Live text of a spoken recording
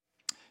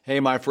Hey,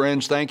 my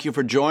friends, thank you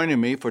for joining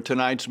me for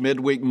tonight's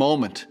midweek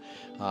moment.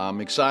 I'm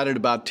excited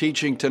about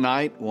teaching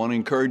tonight. Want to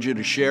encourage you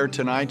to share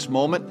tonight's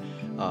moment.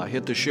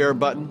 Hit the share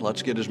button.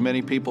 Let's get as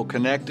many people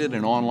connected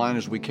and online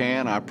as we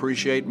can. I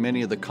appreciate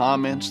many of the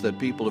comments that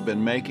people have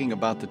been making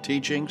about the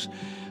teachings.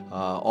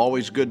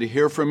 Always good to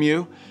hear from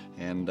you.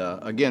 And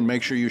again,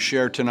 make sure you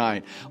share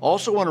tonight.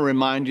 Also want to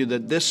remind you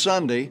that this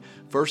Sunday,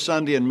 first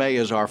Sunday in May,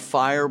 is our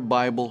Fire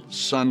Bible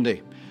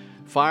Sunday.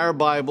 Fire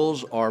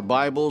Bibles are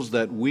Bibles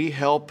that we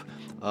help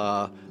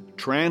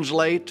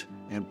translate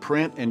and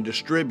print and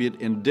distribute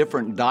in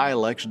different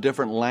dialects,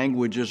 different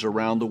languages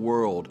around the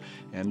world.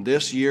 And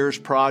this year's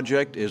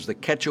project is the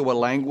Quechua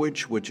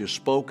language, which is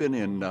spoken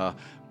in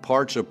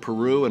parts of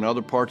Peru and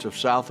other parts of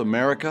South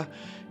America.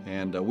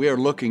 And we are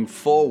looking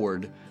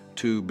forward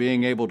to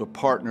being able to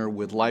partner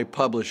with Life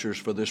Publishers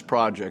for this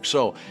project.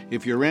 So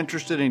if you're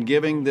interested in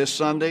giving this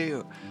Sunday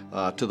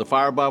to the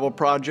Fire Bible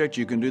Project,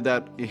 you can do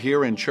that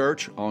here in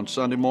church on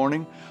Sunday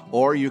morning,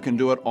 or you can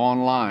do it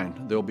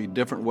online. There'll be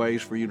different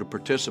ways for you to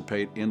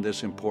participate in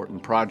this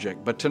important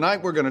project. But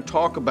tonight we're going to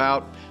talk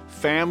about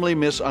family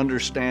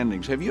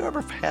misunderstandings. Have you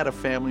ever had a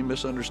family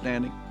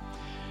misunderstanding?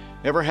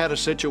 Ever had a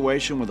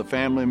situation with a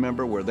family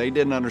member where they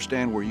didn't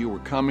understand where you were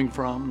coming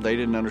from? They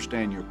didn't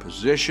understand your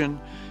position.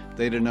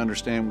 They didn't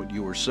understand what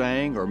you were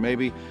saying, or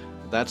maybe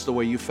that's the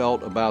way you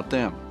felt about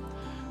them.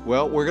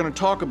 Well, we're going to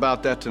talk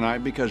about that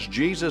tonight because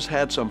Jesus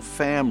had some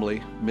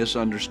family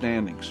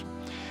misunderstandings.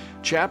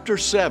 Chapter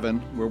 7,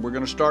 where we're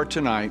going to start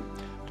tonight,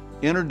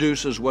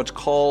 introduces what's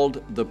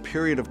called the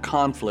period of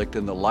conflict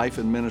in the life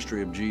and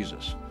ministry of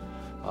Jesus.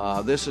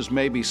 This is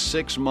maybe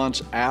 6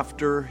 months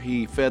after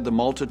he fed the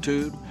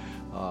multitude,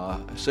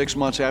 6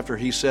 months after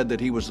he said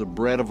that he was the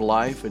bread of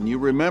life. And you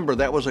remember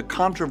that was a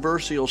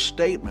controversial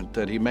statement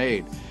that he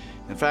made.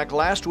 In fact,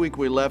 last week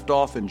we left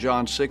off in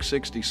John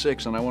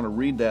 6:66, and I want to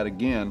read that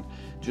again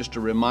just to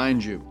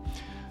remind you.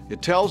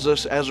 It tells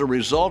us, as a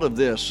result of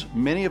this,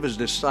 many of his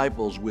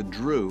disciples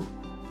withdrew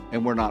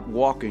and were not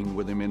walking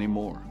with him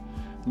anymore.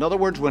 In other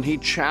words, when he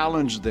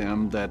challenged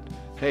them that,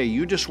 hey,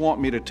 you just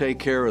want me to take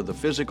care of the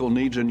physical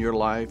needs in your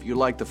life, you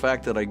like the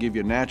fact that I give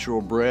you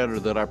natural bread or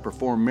that I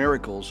perform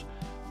miracles,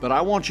 but I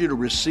want you to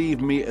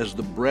receive me as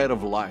the bread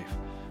of life.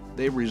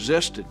 They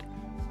resisted,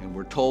 and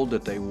we're told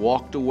that they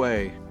walked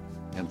away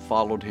and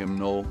followed him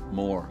no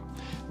more.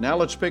 Now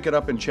let's pick it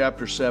up in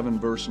chapter 7,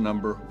 verse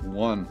number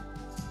 1.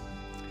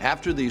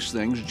 After these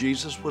things,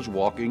 Jesus was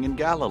walking in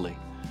Galilee,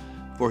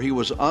 for he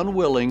was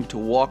unwilling to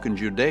walk in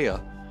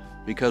Judea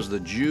because the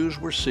Jews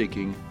were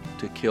seeking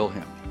to kill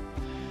him.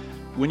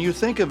 When you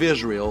think of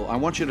Israel, I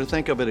want you to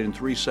think of it in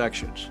 3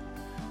 sections.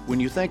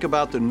 When you think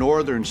about the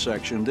northern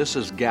section, this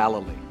is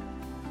Galilee.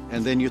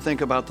 And then you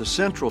think about the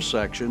central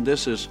section,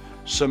 this is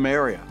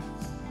Samaria.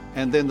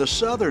 And then the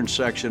southern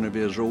section of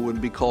Israel would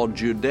be called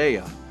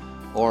Judea,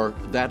 or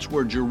that's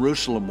where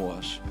Jerusalem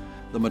was,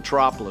 the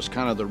metropolis,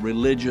 kind of the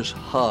religious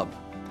hub.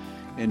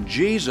 And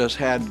Jesus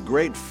had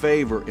great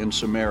favor in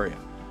Samaria.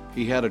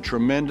 He had a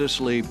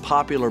tremendously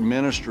popular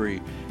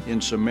ministry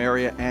in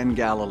Samaria and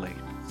Galilee.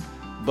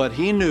 But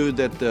he knew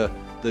that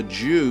the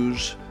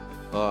Jews,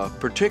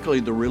 particularly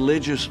the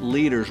religious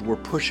leaders, were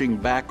pushing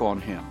back on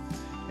him.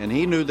 And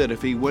he knew that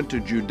if he went to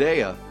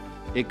Judea,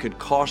 it could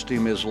cost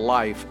him his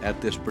life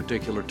at this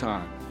particular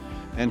time.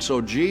 And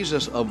so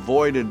Jesus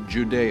avoided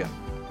Judea.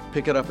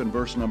 Pick it up in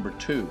verse number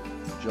 2,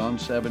 John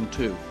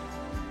 7:2.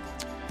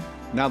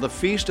 Now the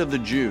feast of the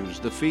Jews,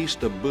 the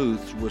feast of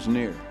booths, was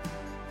near.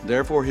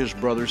 Therefore his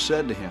brothers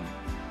said to him,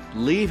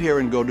 leave here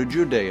and go to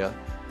Judea,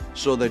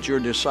 so that your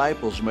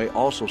disciples may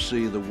also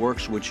see the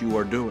works which you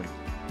are doing.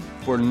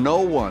 For no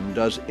one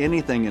does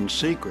anything in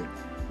secret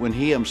when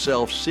he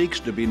himself seeks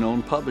to be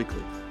known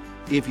publicly.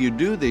 If you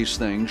do these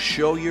things,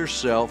 show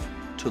yourself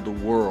to the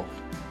world.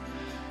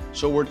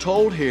 So we're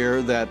told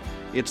here that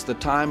it's the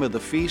time of the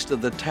Feast of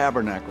the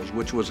Tabernacles,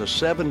 which was a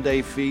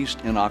 7-day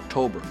feast in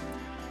October.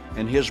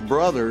 And his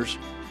brothers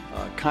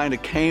kind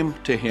of came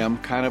to him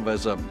kind of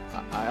as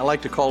I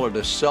like to call it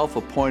a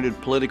self-appointed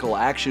political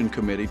action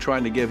committee,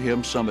 trying to give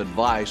him some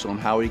advice on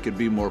how he could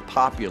be more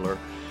popular,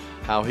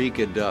 how he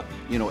could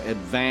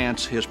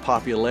advance his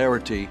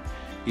popularity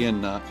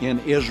in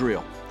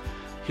Israel.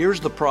 Here's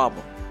the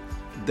problem.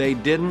 They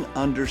didn't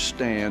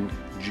understand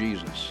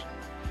Jesus.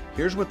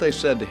 Here's what they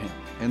said to him,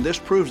 and this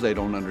proves they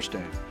don't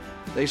understand.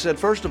 They said,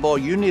 first of all,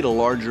 you need a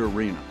larger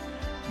arena.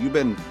 You've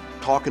been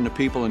talking to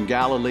people in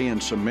Galilee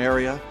and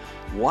Samaria.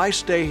 Why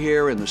stay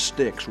here in the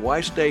sticks?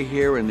 Why stay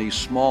here in these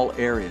small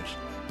areas?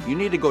 You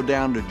need to go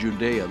down to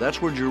Judea.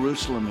 That's where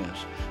Jerusalem is.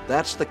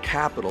 That's the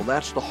capital.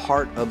 That's the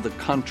heart of the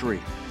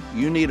country.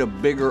 You need a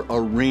bigger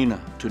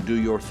arena to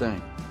do your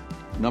thing.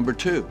 Number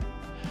 2,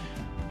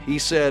 he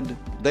said,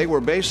 they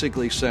were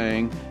basically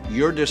saying,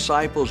 your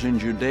disciples in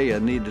Judea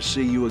need to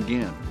see you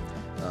again.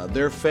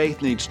 Their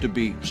faith needs to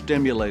be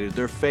stimulated.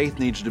 Their faith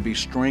needs to be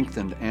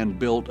strengthened and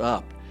built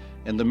up.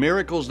 And the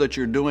miracles that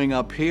you're doing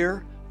up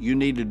here, you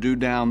need to do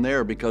down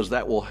there because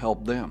that will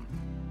help them.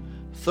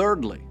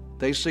 Thirdly,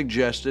 they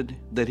suggested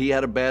that he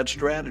had a bad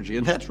strategy.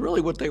 And that's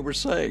really what they were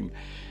saying,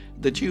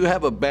 that you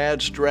have a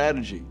bad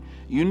strategy.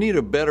 You need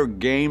a better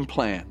game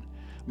plan.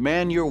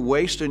 Man, you're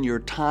wasting your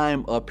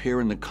time up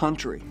here in the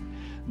country.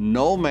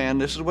 No man,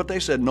 this is what they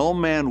said, no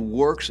man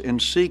works in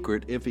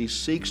secret if he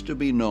seeks to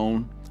be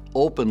known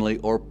openly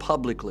or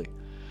publicly.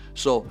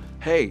 So,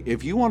 hey,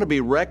 if you want to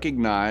be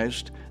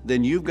recognized,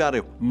 then you've got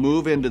to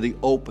move into the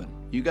open.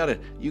 You got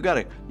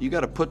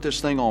to put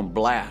this thing on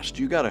blast.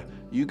 You got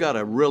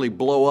to really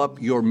blow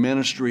up your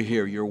ministry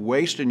here. You're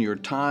wasting your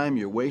time,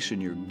 you're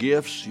wasting your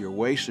gifts, you're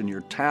wasting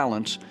your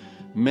talents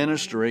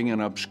ministering in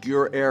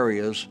obscure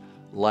areas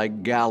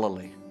like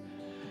Galilee.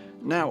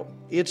 Now,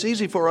 it's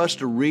easy for us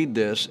to read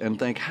this and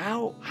think,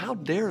 how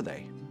dare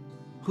they?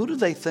 Who do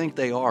they think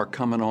they are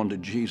coming on to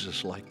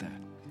Jesus like that?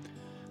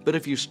 But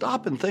if you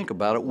stop and think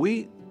about it,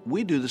 we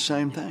do the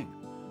same thing.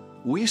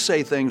 We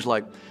say things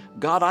like,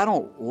 God, I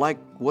don't like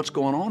what's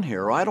going on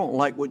here, or I don't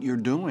like what you're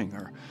doing,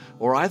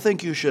 or I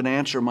think you should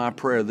answer my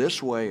prayer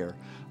this way, or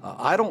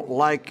I don't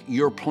like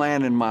your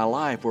plan in my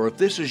life, or if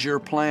this is your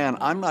plan,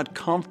 I'm not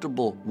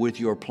comfortable with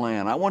your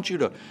plan. I want you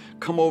to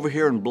come over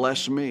here and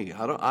bless me.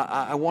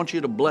 I want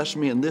you to bless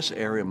me in this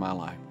area of my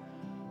life.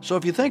 So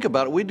if you think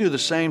about it, we do the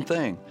same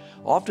thing.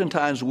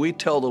 Oftentimes we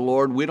tell the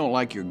Lord, we don't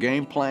like your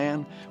game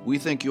plan. We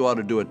think you ought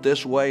to do it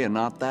this way and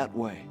not that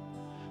way.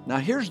 Now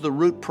here's the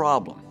root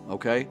problem,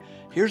 okay?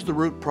 Here's the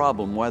root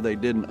problem why they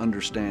didn't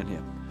understand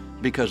him.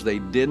 Because they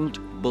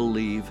didn't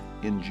believe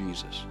in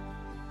Jesus.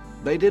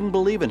 They didn't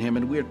believe in him,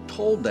 and we're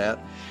told that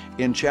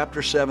in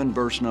chapter 7,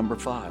 verse number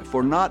 5.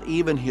 For not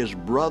even his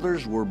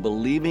brothers were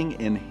believing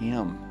in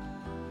him.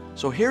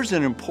 So here's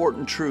an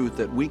important truth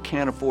that we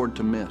can't afford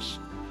to miss.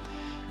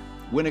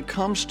 When it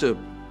comes to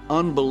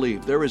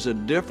unbelief, there is a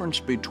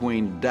difference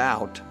between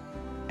doubt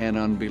and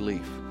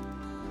unbelief.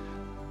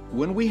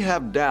 When we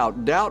have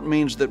doubt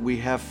means that we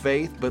have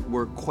faith, but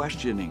we're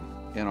questioning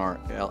in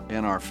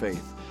our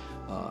faith.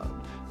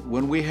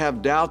 When we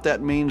have doubt,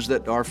 that means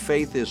that our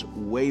faith is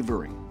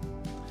wavering.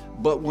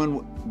 But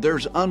when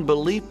there's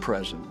unbelief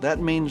present, that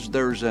means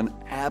there's an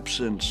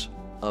absence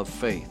of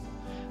faith.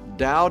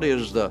 Doubt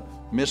is the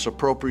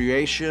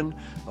misappropriation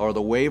or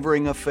the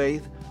wavering of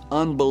faith.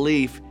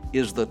 Unbelief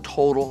is the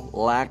total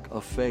lack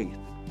of faith.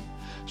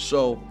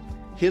 So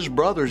his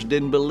brothers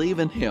didn't believe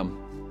in him.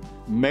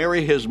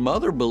 Mary, his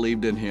mother,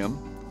 believed in him,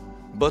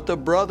 but the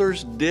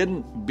brothers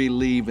didn't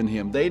believe in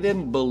him. They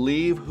didn't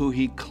believe who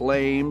he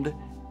claimed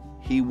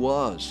he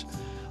was.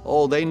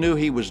 Oh, they knew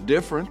he was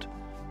different,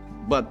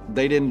 but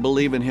they didn't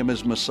believe in him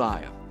as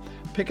Messiah.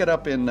 Pick it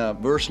up in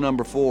verse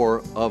number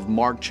 4 of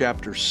Mark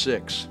chapter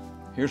 6.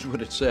 Here's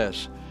what it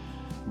says.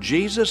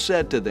 Jesus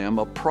said to them,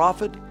 a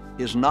prophet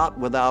is not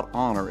without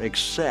honor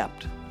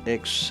except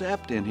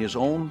in his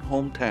own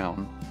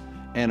hometown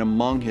and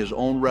among his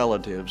own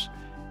relatives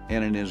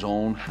and in his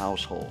own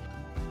household.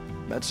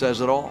 That says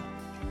it all.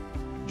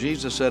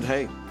 Jesus said,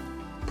 hey,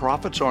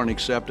 prophets aren't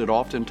accepted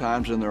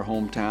oftentimes in their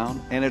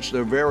hometown, and it's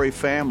their very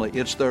family,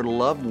 it's their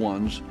loved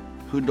ones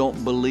who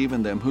don't believe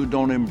in them, who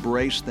don't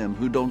embrace them,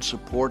 who don't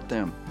support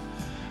them.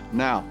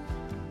 Now,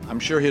 I'm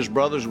sure his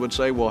brothers would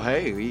say, well,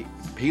 hey,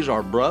 he's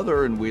our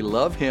brother and we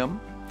love him.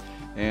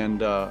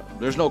 And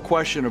there's no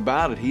question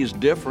about it. He's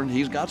different.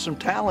 He's got some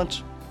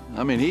talents.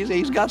 I mean,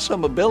 he's got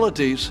some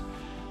abilities.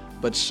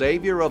 But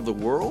Savior of the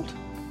world?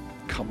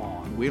 Come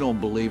on, we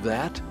don't believe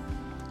that.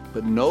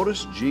 But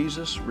notice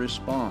Jesus'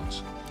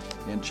 response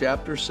in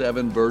chapter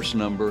 7, verse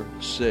number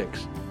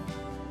 6.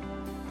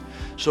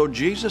 So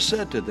Jesus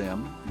said to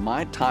them,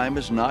 my time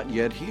is not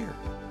yet here,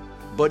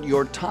 but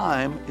your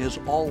time is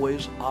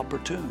always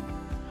opportune.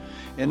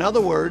 In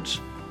other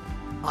words,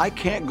 I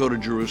can't go to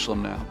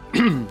Jerusalem now.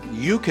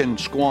 You can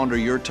squander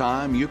your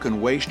time, you can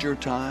waste your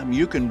time,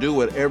 you can do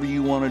whatever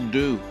you want to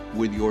do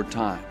with your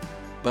time,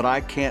 but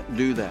I can't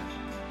do that.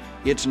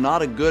 It's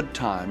not a good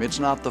time, it's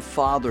not the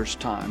Father's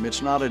time,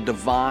 it's not a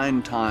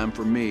divine time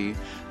for me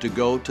to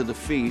go to the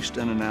feast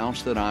and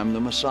announce that I'm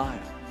the Messiah.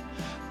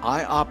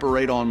 I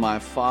operate on my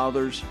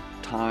Father's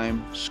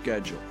time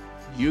schedule.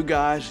 You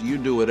guys, you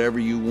do whatever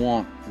you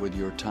want with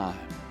your time.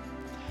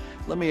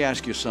 Let me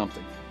ask you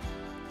something.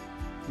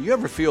 Do you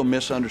ever feel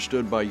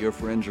misunderstood by your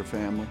friends or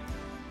family?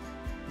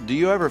 Do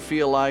you ever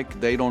feel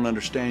like they don't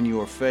understand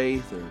your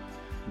faith or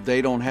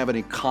they don't have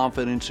any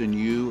confidence in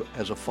you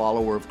as a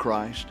follower of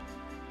Christ?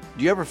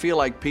 Do you ever feel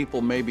like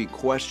people maybe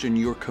question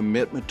your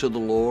commitment to the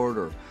Lord,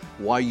 or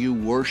why you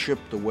worship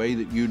the way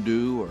that you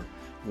do, or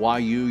why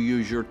you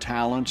use your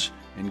talents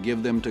and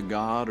give them to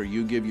God, or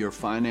you give your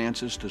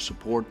finances to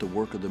support the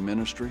work of the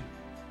ministry?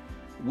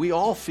 We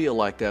all feel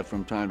like that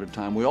from time to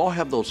time. We all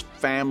have those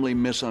family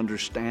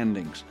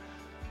misunderstandings.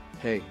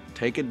 Hey,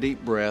 take a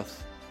deep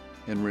breath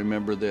and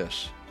remember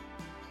this.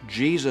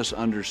 Jesus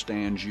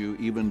understands you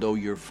even though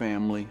your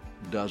family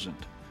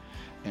doesn't.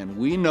 And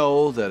we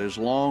know that as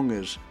long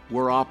as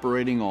we're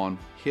operating on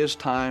His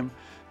time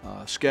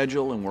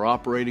schedule and we're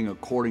operating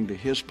according to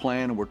His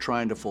plan and we're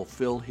trying to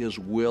fulfill His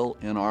will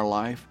in our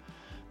life,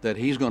 that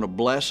He's going to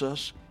bless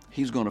us,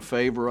 He's going to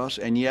favor us,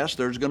 and yes,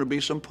 there's going to be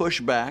some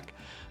pushback.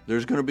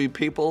 There's going to be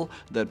people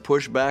that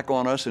push back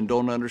on us and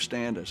don't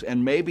understand us.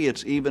 And maybe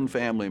it's even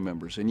family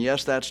members. And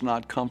yes, that's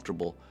not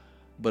comfortable,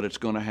 but it's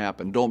going to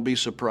happen. Don't be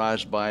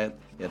surprised by it.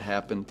 It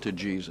happened to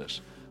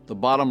Jesus. The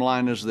bottom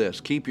line is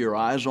this: keep your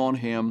eyes on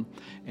Him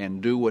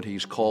and do what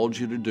He's called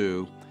you to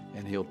do,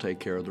 and He'll take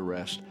care of the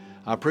rest.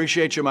 I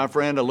appreciate you, my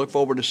friend. I look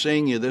forward to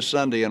seeing you this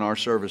Sunday in our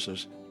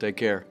services. Take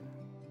care.